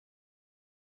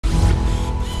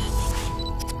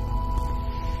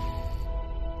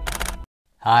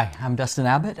Hi, I'm Dustin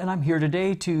Abbott, and I'm here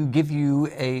today to give you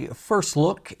a first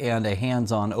look and a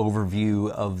hands-on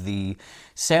overview of the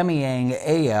Samyang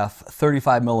AF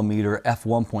 35mm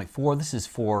f1.4. This is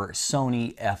for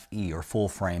Sony FE, or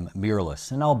full-frame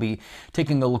mirrorless, and I'll be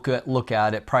taking a look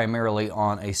at it primarily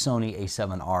on a Sony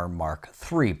a7R Mark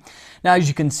III. Now, as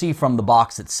you can see from the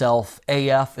box itself,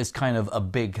 AF is kind of a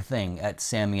big thing at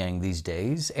Samyang these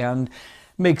days, and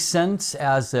makes sense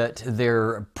as that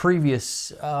their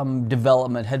previous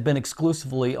development had been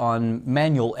exclusively on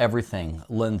manual everything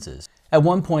lenses. At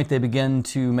one point, they began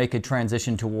to make a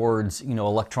transition towards,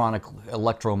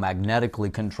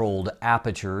 electromagnetically controlled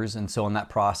apertures, and so in that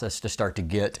process to start to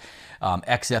get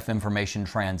XF information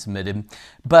transmitted.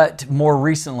 But more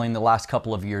recently, in the last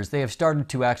couple of years, they have started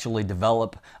to actually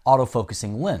develop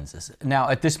autofocusing lenses. Now,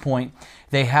 at this point,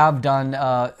 they have done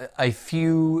a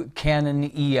few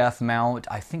Canon EF mount,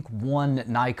 I think one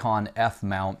Nikon F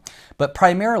mount, but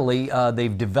primarily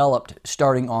they've developed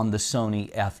starting on the Sony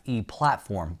FE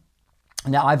platform.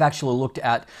 Now, I've actually looked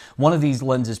at one of these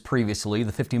lenses previously,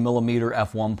 the 50mm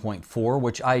f1.4,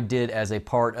 which I did as a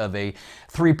part of a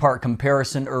three-part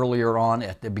comparison earlier on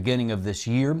at the beginning of this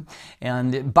year.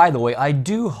 And by the way, I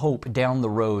do hope down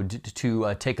the road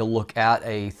to take a look at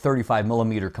a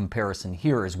 35mm comparison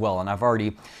here as well. And I've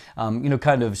already,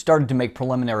 kind of started to make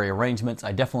preliminary arrangements.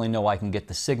 I definitely know I can get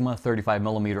the Sigma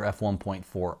 35mm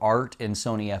f1.4 Art in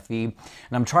Sony FE, and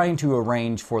I'm trying to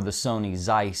arrange for the Sony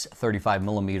Zeiss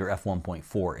 35mm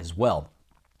f1.4 as well.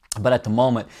 But at the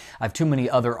moment, I have too many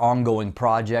other ongoing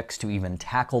projects to even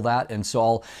tackle that, and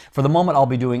so for the moment, I'll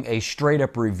be doing a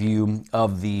straight-up review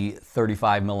of the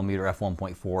 35mm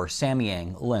f1.4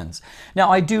 Samyang lens.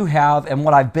 Now, I do have, and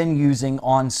what I've been using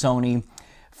on Sony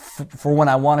for when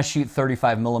I want to shoot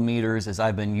 35mm, is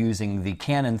I've been using the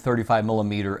Canon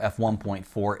 35mm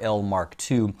f1.4 L Mark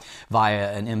II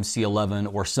via an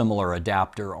MC11 or similar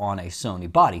adapter on a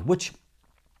Sony body, which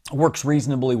works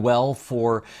reasonably well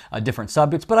for different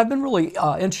subjects, but I've been really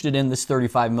interested in this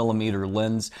 35mm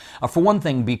lens. For one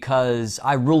thing, because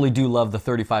I really do love the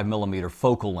 35mm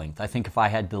focal length. I think if I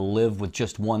had to live with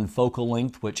just one focal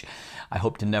length, which I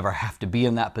hope to never have to be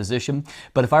in that position,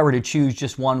 but if I were to choose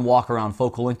just one walk-around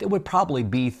focal length, it would probably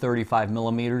be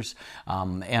 35mm,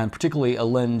 and particularly a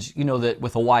lens, that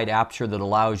with a wide aperture that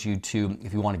allows you to,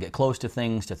 if you want to get close to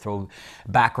things, to throw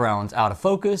backgrounds out of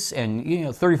focus. And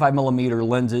 35mm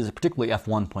lenses, particularly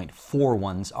f1.4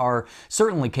 ones, are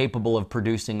certainly capable of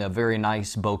producing a very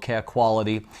nice bokeh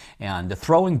quality and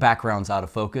throwing backgrounds out of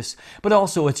focus. But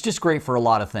also, it's just great for a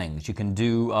lot of things. You can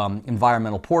do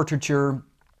environmental portraiture.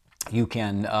 You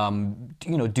can,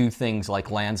 do things like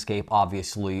landscape,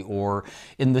 obviously, or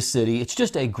in the city. It's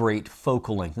just a great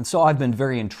focal length. And so I've been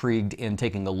very intrigued in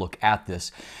taking a look at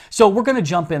this. So we're going to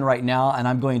jump in right now, and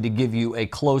I'm going to give you a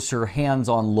closer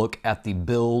hands-on look at the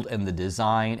build and the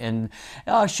design, and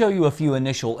show you a few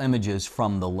initial images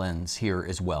from the lens here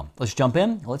as well. Let's jump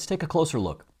in. Let's take a closer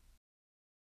look.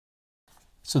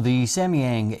 So the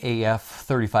Samyang AF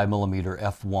 35mm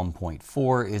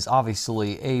f1.4 is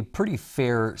obviously a pretty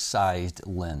fair-sized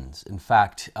lens. In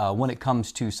fact, when it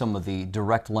comes to some of the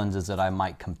direct lenses that I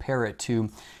might compare it to,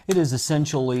 it is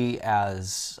essentially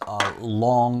as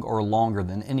long or longer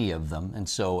than any of them. And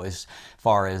so as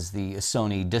far as the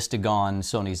Sony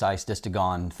Zeiss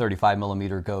Distagon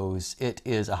 35mm goes, it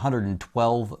is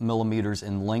 112mm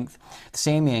in length. The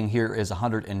Samyang here is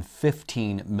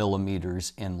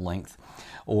 115mm in length,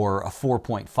 or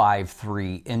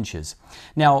 4.53 inches.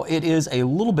 Now, it is a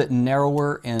little bit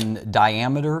narrower in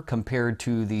diameter compared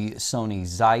to the Sony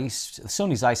Zeiss. The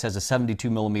Sony Zeiss has a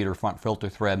 72mm front filter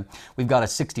thread. We've got a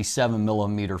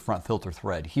 67mm front filter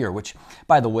thread here, which,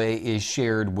 by the way, is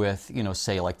shared with,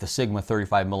 say, like the Sigma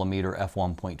 35mm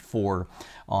f1.4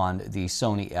 on the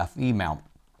Sony FE mount.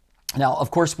 Now,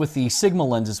 of course, with the Sigma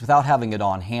lenses, without having it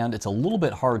on hand, it's a little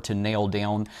bit hard to nail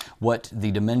down what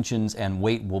the dimensions and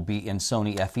weight will be in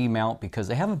Sony FE mount, because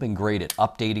they haven't been great at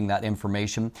updating that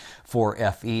information for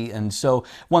FE. And so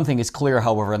one thing is clear,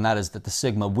 however, and that is that the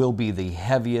Sigma will be the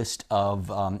heaviest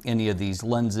of any of these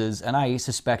lenses, and I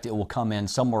suspect it will come in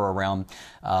somewhere around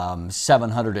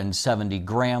 770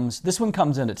 grams. This one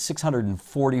comes in at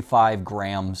 645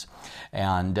 grams,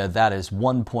 and that is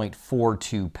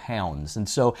 1.42 pounds. And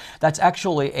so that's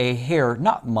actually a hair,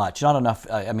 not much, not enough.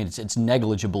 I mean, it's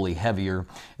negligibly heavier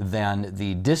than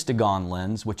the Distagon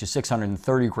lens, which is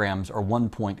 630 grams or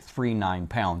 1.39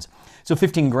 pounds. So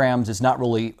 15 grams is not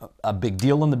really a big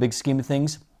deal in the big scheme of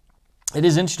things. It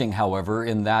is interesting, however,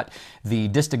 in that the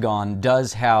Distagon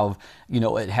does have,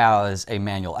 it has a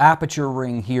manual aperture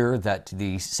ring here that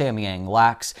the Samyang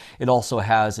lacks. It also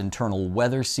has internal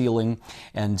weather sealing,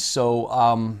 and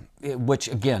so, which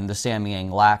again, the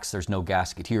Samyang lacks. There's no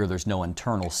gasket here, there's no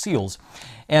internal seals.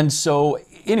 And so,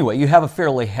 anyway, you have a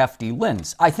fairly hefty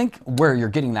lens. I think where you're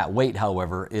getting that weight,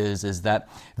 however, is that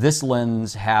this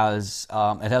lens has,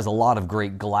 it has a lot of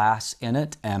great glass in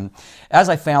it. And as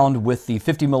I found with the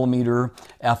 50mm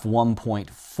f1.4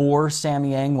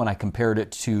 Samyang, when I compared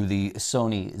it to the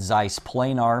Sony Zeiss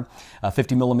planar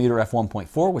 50mm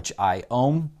f1.4, which I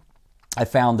own, I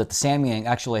found that the Samyang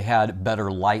actually had better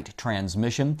light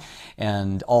transmission,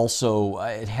 and also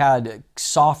it had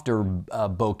softer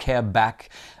bokeh back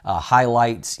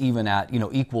highlights even at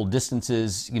equal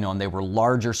distances, and they were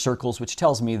larger circles, which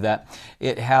tells me that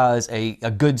it has a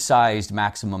good sized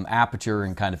maximum aperture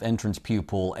and kind of entrance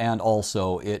pupil, and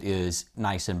also it is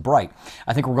nice and bright.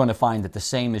 I think we're going to find that the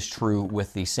same is true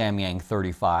with the Samyang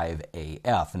 35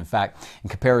 AF. In fact, in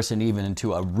comparison even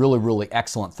to a really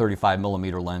excellent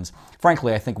 35mm lens,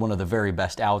 frankly, I think one of the very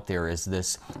best out there is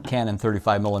this Canon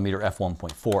 35mm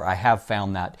f1.4. I have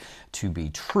found that to be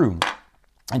true.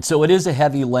 And so it is a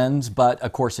heavy lens, but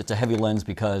of course it's a heavy lens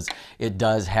because it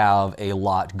does have a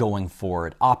lot going for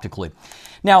it optically.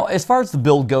 Now, as far as the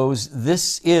build goes,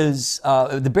 this is,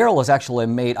 the barrel is actually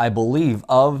made, I believe,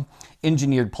 of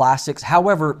engineered plastics.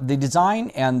 However, the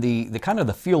design and the kind of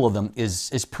the feel of them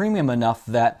is premium enough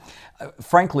that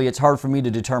frankly, it's hard for me to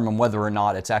determine whether or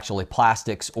not it's actually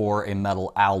plastics or a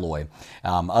metal alloy.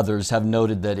 Others have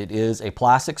noted that it is a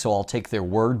plastic, so I'll take their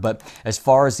word. But as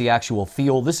far as the actual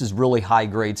feel, this is really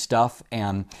high-grade stuff,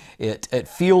 and it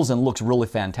feels and looks really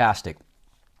fantastic.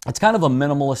 It's kind of a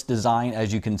minimalist design.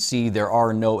 As you can see, there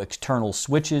are no external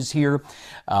switches here.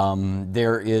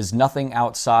 There is nothing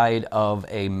outside of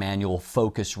a manual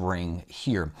focus ring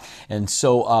here. And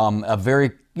so a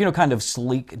very kind of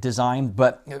sleek design,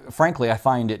 but frankly, I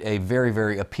find it a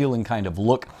very appealing kind of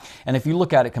look. And if you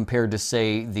look at it compared to,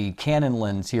 say, the Canon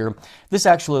lens here, this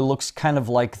actually looks kind of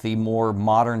like the more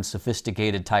modern,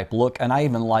 sophisticated type look, and I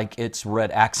even like its red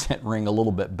accent ring a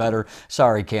little bit better.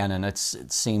 Sorry, Canon, it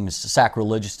seems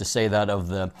sacrilegious to say that of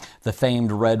the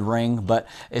famed red ring, but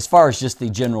as far as just the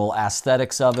general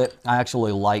aesthetics of it, I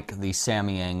actually like the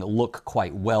Samyang look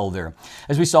quite well there.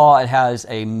 As we saw, it has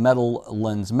a metal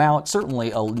lens mount,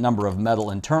 certainly a number of metal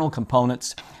internal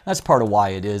components. That's part of why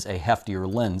it is a heftier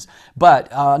lens,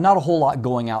 but not a whole lot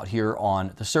going out here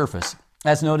on the surface.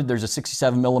 As noted, there's a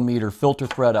 67mm filter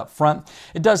thread up front.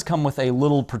 It does come with a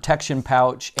little protection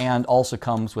pouch and also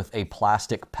comes with a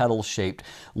plastic pedal-shaped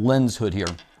lens hood here.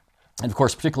 And of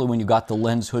course, particularly when you got the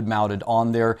lens hood mounted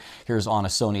on there, here's on a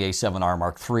Sony A7R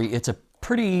Mark III, it's a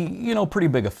pretty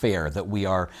big affair that we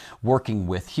are working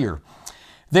with here.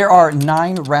 There are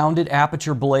 9 rounded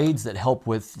aperture blades that help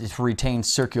to retain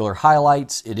circular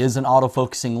highlights. It is an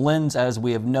autofocusing lens, as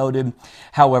we have noted.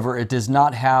 However, it does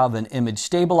not have an image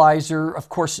stabilizer. Of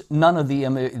course, none of the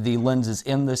lenses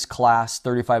in this class,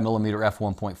 35mm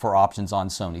f1.4 options on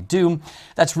Sony, do.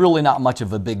 That's really not much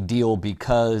of a big deal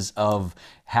because of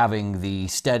having the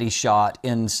steady shot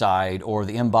inside or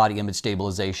the in-body image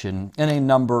stabilization in a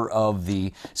number of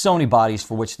the Sony bodies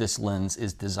for which this lens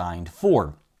is designed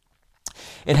for.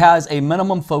 It has a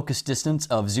minimum focus distance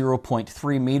of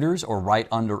 0.3 meters or right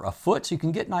under a foot, so you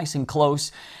can get nice and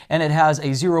close. And it has a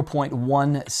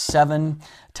 0.17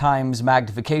 times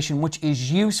magnification, which is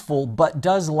useful, but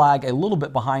does lag a little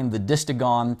bit behind the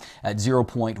Distagon at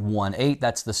 0.18.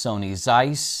 That's the Sony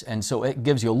Zeiss, and so it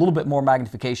gives you a little bit more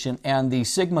magnification. And the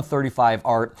Sigma 35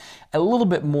 Art, a little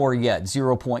bit more yet,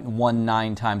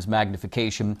 0.19 times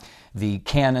magnification. The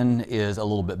Canon is a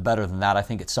little bit better than that. I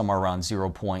think it's somewhere around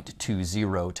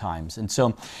 0.20 times. And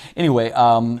so anyway,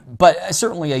 but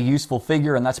certainly a useful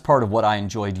figure, and that's part of what I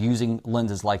enjoyed using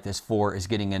lenses like this for, is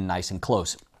getting in nice and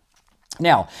close.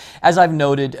 Now, as I've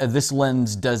noted, this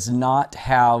lens does not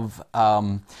have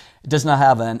an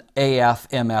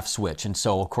AF/MF switch, and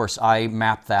so of course I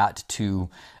mapped that to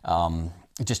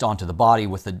just onto the body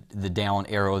with the down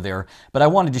arrow there. But I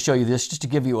wanted to show you this just to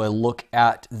give you a look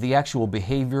at the actual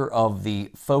behavior of the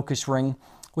focus ring,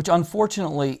 which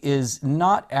unfortunately is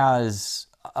not as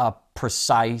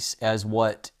precise as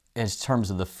in terms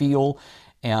of the feel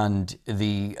and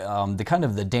the kind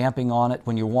of the damping on it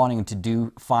when you're wanting to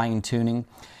do fine tuning.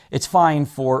 It's fine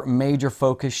for major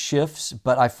focus shifts,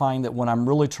 but I find that when I'm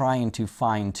really trying to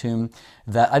fine tune,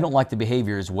 that I don't like the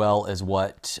behavior as well as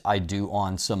what I do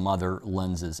on some other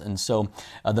lenses. And so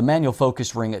the manual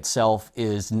focus ring itself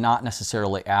is not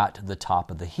necessarily at the top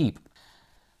of the heap.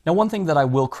 Now, one thing that I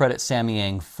will credit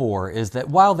Samyang for is that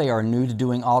while they are new to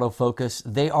doing autofocus,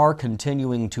 they are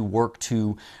continuing to work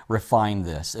to refine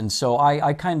this. And so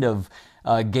I kind of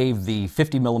gave the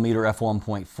 50mm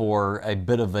f1.4 a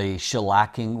bit of a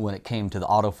shellacking when it came to the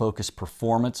autofocus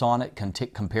performance on it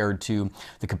compared to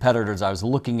the competitors I was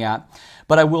looking at.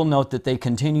 But I will note that they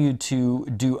continue to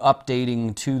do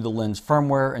updating to the lens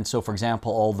firmware. And so, for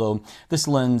example, although this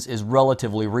lens is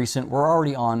relatively recent, we're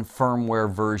already on firmware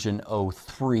version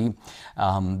 03.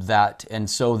 And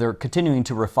so they're continuing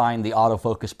to refine the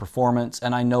autofocus performance.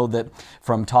 And I know that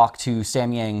from talk to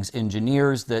Samyang's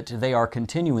engineers that they are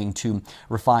continuing to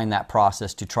refine that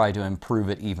process to try to improve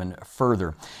it even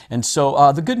further. And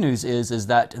so the good news is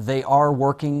that they are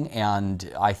working,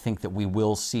 and I think that we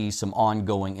will see some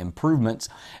ongoing improvements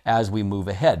as we move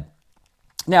ahead.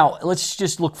 Now, let's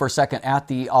just look for a second at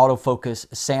the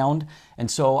autofocus sound. And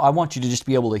so I want you to just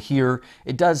be able to hear,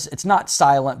 it's not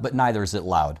silent, but neither is it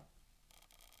loud.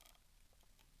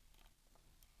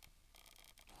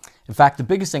 In fact, the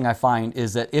biggest thing I find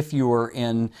is that if you are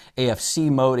in AFC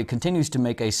mode, it continues to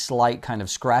make a slight kind of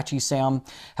scratchy sound.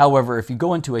 However, if you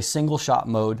go into a single shot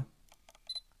mode,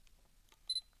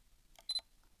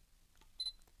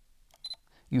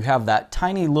 you have that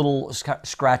tiny little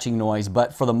scratching noise,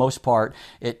 but for the most part,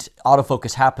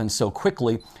 autofocus happens so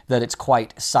quickly that it's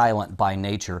quite silent by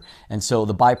nature. And so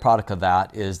the byproduct of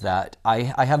that is that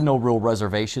I have no real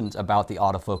reservations about the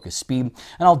autofocus speed, and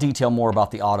I'll detail more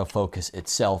about the autofocus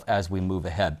itself as we move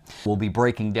ahead. We'll be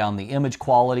breaking down the image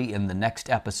quality in the next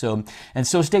episode, and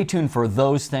so stay tuned for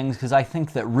those things, because I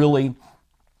think that really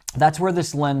that's where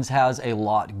this lens has a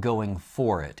lot going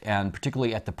for it, and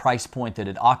particularly at the price point that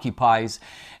it occupies.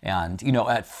 And you know,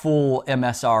 at full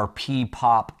MSRP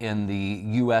pop in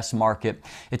the US market,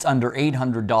 it's under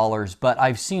 $800, but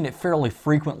I've seen it fairly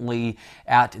frequently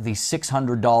at the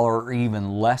 $600 or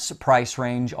even less price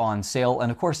range on sale. And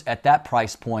of course, at that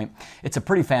price point, it's a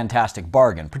pretty fantastic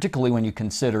bargain, particularly when you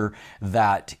consider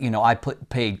that, you know, I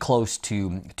paid close to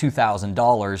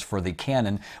 $2,000 for the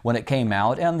Canon when it came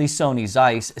out, and the Sony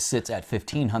Zeiss sits at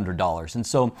 $1,500. And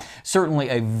so certainly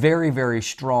a very, very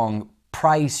strong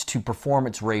price to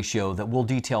performance ratio that we'll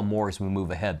detail more as we move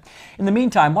ahead. In the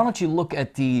meantime, why don't you look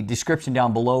at the description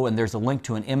down below, and there's a link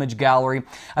to an image gallery.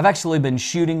 I've actually been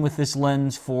shooting with this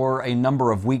lens for a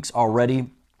number of weeks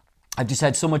already. I've just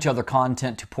had so much other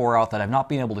content to pour out that I've not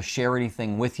been able to share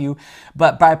anything with you.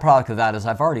 But byproduct of that is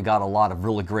I've already got a lot of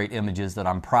really great images that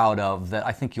I'm proud of that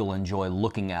I think you'll enjoy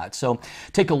looking at. So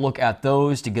take a look at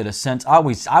those to get a sense. I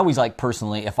always like,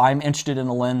 personally, if I'm interested in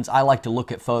a lens, I like to look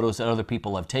at photos that other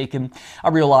people have taken. I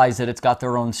realize that it's got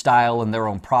their own style and their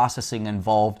own processing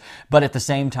involved, but at the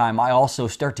same time, I also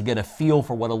start to get a feel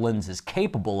for what a lens is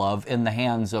capable of in the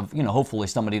hands of, you know, hopefully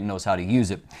somebody that knows how to use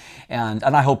it. And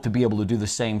I hope to be able to do the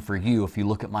same for you if you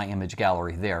look at my image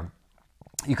gallery there.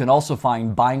 You can also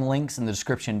find buying links in the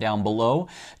description down below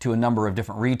to a number of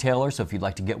different retailers. So if you'd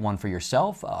like to get one for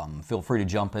yourself, feel free to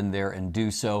jump in there and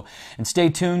do so. And stay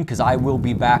tuned, because I will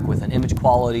be back with an image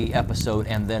quality episode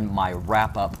and then my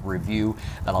wrap-up review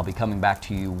that I'll be coming back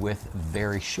to you with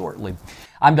very shortly.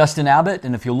 I'm Dustin Abbott,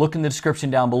 and if you look in the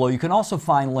description down below, you can also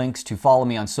find links to follow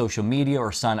me on social media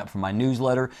or sign up for my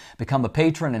newsletter, become a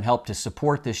patron, and help to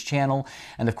support this channel.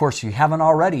 And of course, if you haven't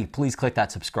already, please click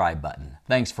that subscribe button.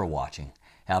 Thanks for watching.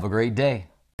 Have a great day.